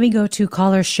 let me go to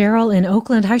caller Cheryl in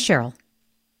Oakland. Hi, Cheryl.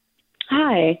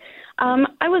 Hi.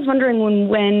 I was wondering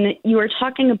when you were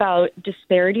talking about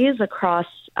disparities across,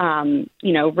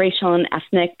 racial and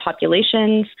ethnic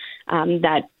populations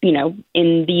that,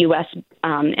 in the U.S.,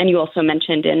 and you also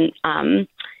mentioned in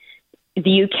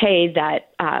the UK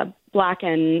that Black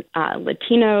and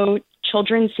Latino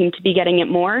children seem to be getting it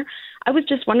more. I was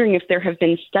just wondering if there have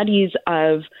been studies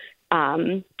of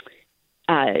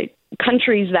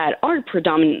countries that are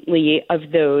predominantly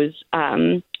of those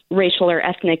racial or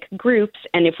ethnic groups,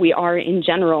 and if we are in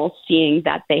general seeing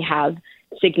that they have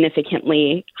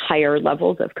significantly higher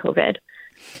levels of COVID.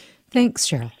 Thanks,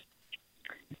 Cheryl.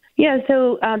 Yeah,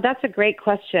 so that's a great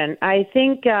question. I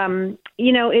think,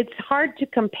 it's hard to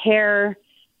compare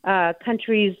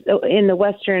countries in the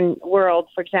Western world,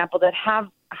 for example, that have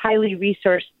highly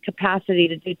resourced capacity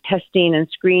to do testing and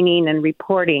screening and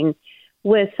reporting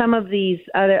with some of these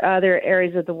other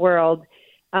areas of the world.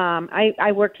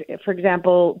 I worked, for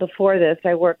example, before this,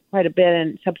 I worked quite a bit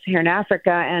in sub-Saharan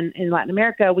Africa and in Latin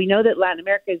America. We know that Latin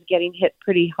America is getting hit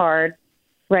pretty hard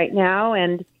right now,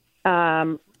 and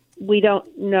we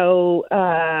don't know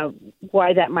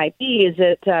why that might be. Is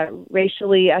it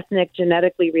racially, ethnic,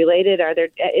 genetically related?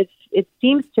 It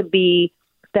seems to be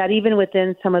that even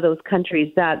within some of those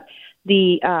countries that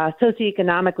the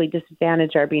socioeconomically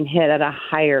disadvantaged are being hit at a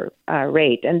higher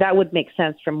rate. And that would make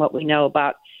sense from what we know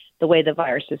about the way the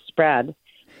virus is spread.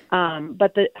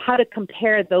 But how to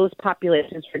compare those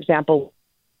populations, for example,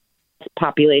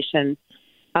 population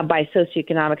by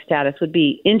socioeconomic status would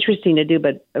be interesting to do.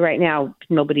 But right now,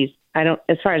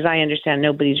 as far as I understand,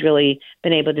 nobody's really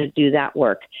been able to do that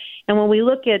work. And when we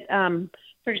look at,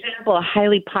 for example, a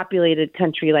highly populated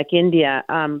country like India,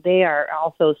 they are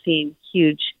also seeing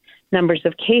huge numbers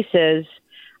of cases.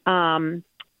 And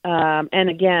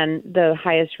again, the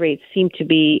highest rates seem to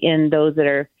be in those that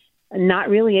are not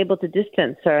really able to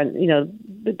distance, or,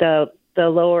 the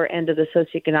lower end of the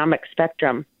socioeconomic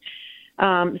spectrum.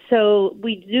 So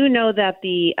we do know that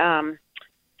the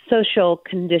social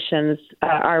conditions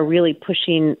are really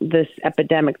pushing this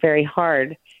epidemic very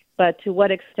hard. But to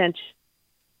what extent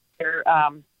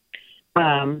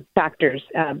factors,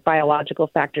 biological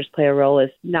factors play a role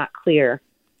is not clear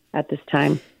at this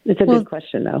time. It's a good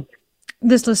question, though.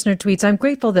 This listener tweets, I'm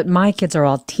grateful that my kids are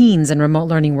all teens and remote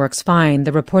learning works fine.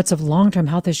 The reports of long-term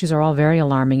health issues are all very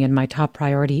alarming, and my top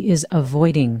priority is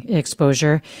avoiding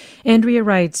exposure. Andrea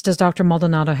writes, does Dr.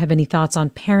 Maldonado have any thoughts on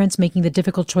parents making the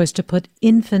difficult choice to put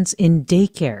infants in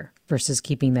daycare versus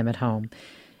keeping them at home?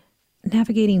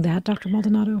 Navigating that, Dr.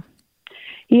 Maldonado?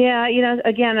 Yeah,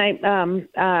 again,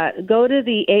 I go to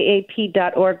the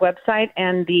aap.org website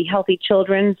and the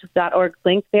healthychildrens.org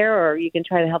link there, or you can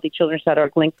try the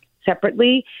healthychildrens.org link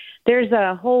separately. There's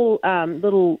a whole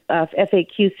little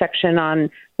FAQ section on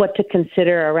what to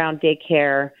consider around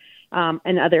daycare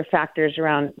and other factors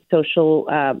around social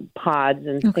pods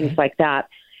and things like that.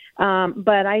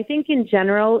 But I think in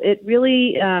general, it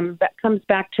really comes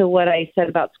back to what I said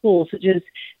about schools, which is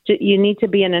you need to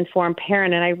be an informed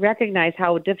parent. And I recognize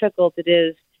how difficult it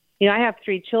is. I have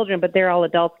 3 children, but they're all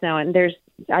adults now. And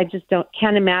I just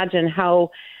can't imagine how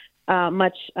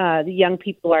much the young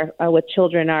people with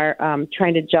children are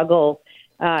trying to juggle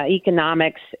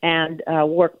economics and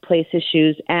workplace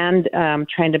issues and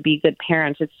trying to be good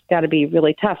parents. It's got to be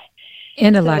really tough.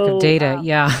 And a lack of data,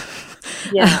 yeah.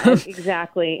 Yeah,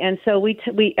 exactly. And so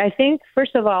I think,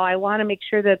 first of all, I want to make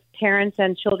sure that parents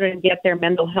and children get their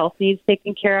mental health needs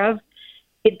taken care of.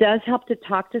 It does help to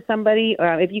talk to somebody,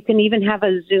 if you can even have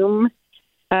a Zoom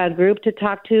group to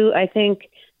talk to. I think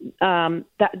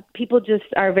that people just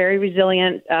are very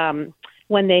resilient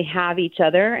when they have each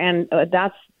other. And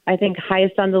that's, I think,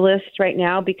 highest on the list right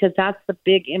now, because that's the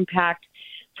big impact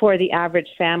for the average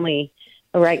family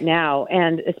right now,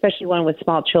 and especially one with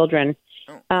small children.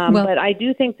 But I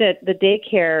do think that the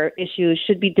daycare issue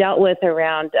should be dealt with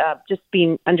around just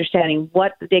understanding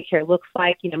what the daycare looks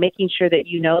like, making sure that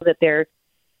that they're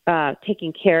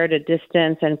taking care at a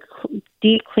distance, and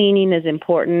deep cleaning is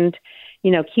important,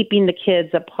 keeping the kids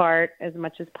apart as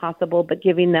much as possible, but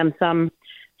giving them some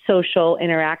social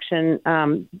interaction,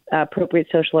 appropriate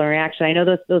social interaction. I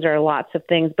know those are lots of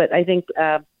things, but I think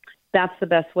that's the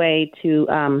best way to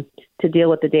deal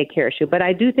with the daycare issue. But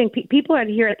I do think people are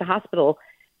here at the hospital.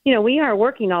 We are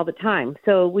working all the time.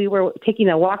 So we were taking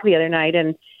a walk the other night,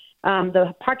 and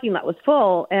the parking lot was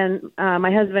full. And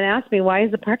my husband asked me, why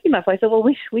is the parking lot full? I said, well,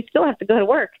 we still have to go to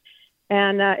work.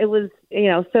 And it was,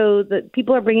 so the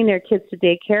people are bringing their kids to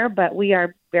daycare, but we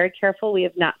are very careful. We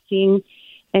have not seen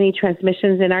any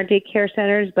transmissions in our daycare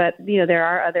centers, but, you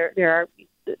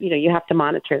have to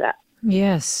monitor that.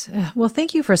 Yes. Well,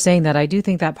 thank you for saying that. I do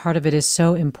think that part of it is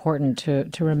so important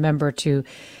to remember to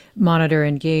monitor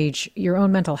and gauge your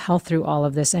own mental health through all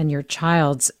of this and your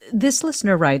child's. This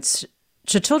listener writes,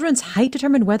 should children's height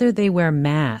determine whether they wear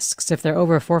masks? If they're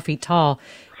over 4 feet tall,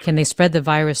 can they spread the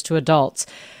virus to adults?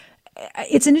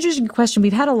 It's an interesting question.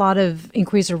 We've had a lot of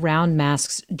inquiries around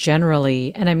masks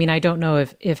generally. And I don't know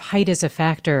if height is a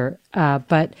factor,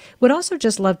 but would also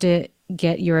just love to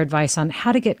get your advice on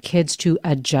how to get kids to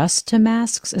adjust to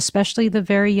masks, especially the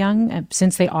very young,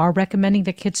 since they are recommending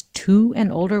that kids 2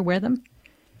 and older wear them?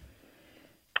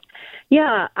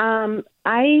 Yeah,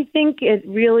 I think it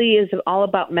really is all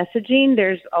about messaging.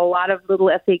 There's a lot of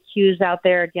little FAQs out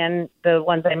there. Again, the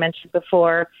ones I mentioned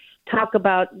before talk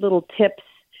about little tips.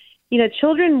 You know,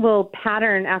 children will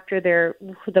pattern after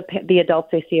the adults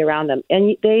they see around them,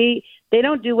 and they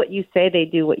don't do what you say; they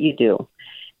do what you do.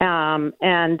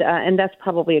 And that's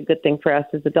probably a good thing for us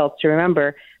as adults to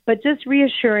remember. But just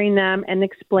reassuring them and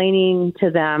explaining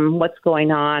to them what's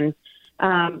going on.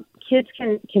 Kids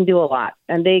can do a lot,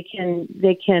 and they can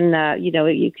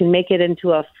you can make it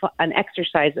into an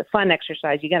exercise, a fun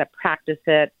exercise. You got to practice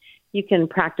it. You can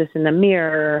practice in the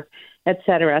mirror,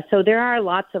 etc. So there are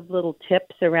lots of little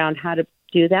tips around how to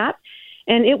do that,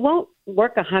 and it won't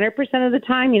work 100% of the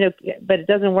time, but it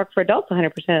doesn't work for adults 100%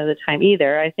 of the time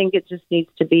either. I think it just needs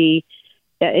to be.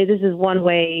 This is one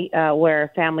way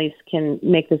where families can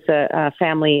make this a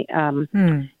family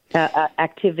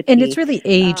activity. And it's really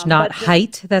age, not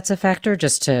height, that's a factor,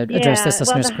 just to address this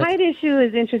listener's question. Well, the height issue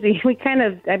is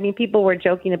interesting. People were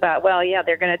joking about,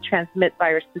 they're going to transmit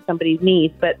virus to somebody's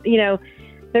niece. But,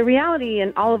 the reality,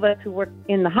 and all of us who work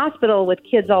in the hospital with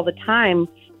kids all the time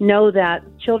know that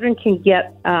children can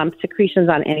get secretions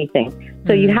on anything.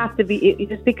 So you have to be,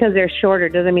 just because they're shorter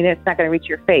doesn't mean it's not going to reach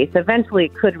your face. Eventually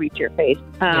it could reach your face.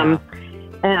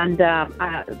 And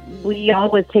we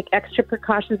always take extra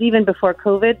precautions even before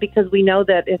COVID, because we know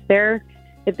that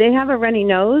if they have a runny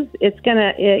nose, it's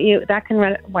that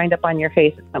can wind up on your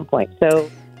face at some point. So,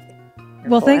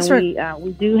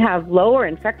 we do have lower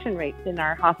infection rates in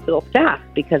our hospital staff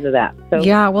because of that.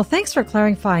 So, thanks for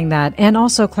clarifying that, and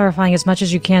also clarifying as much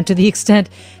as you can to the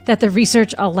extent that the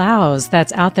research allows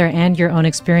that's out there and your own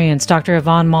experience. Dr.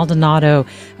 Yvonne Maldonado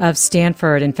of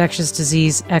Stanford, infectious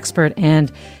disease expert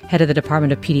and head of the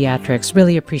Department of Pediatrics.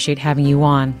 Really appreciate having you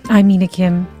on. I'm Mina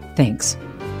Kim. Thanks.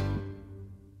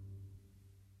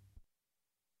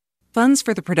 Funds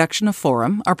for the production of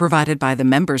Forum are provided by the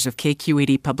members of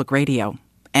KQED Public Radio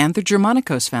and the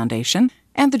Germanicos Foundation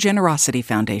and the Generosity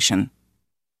Foundation.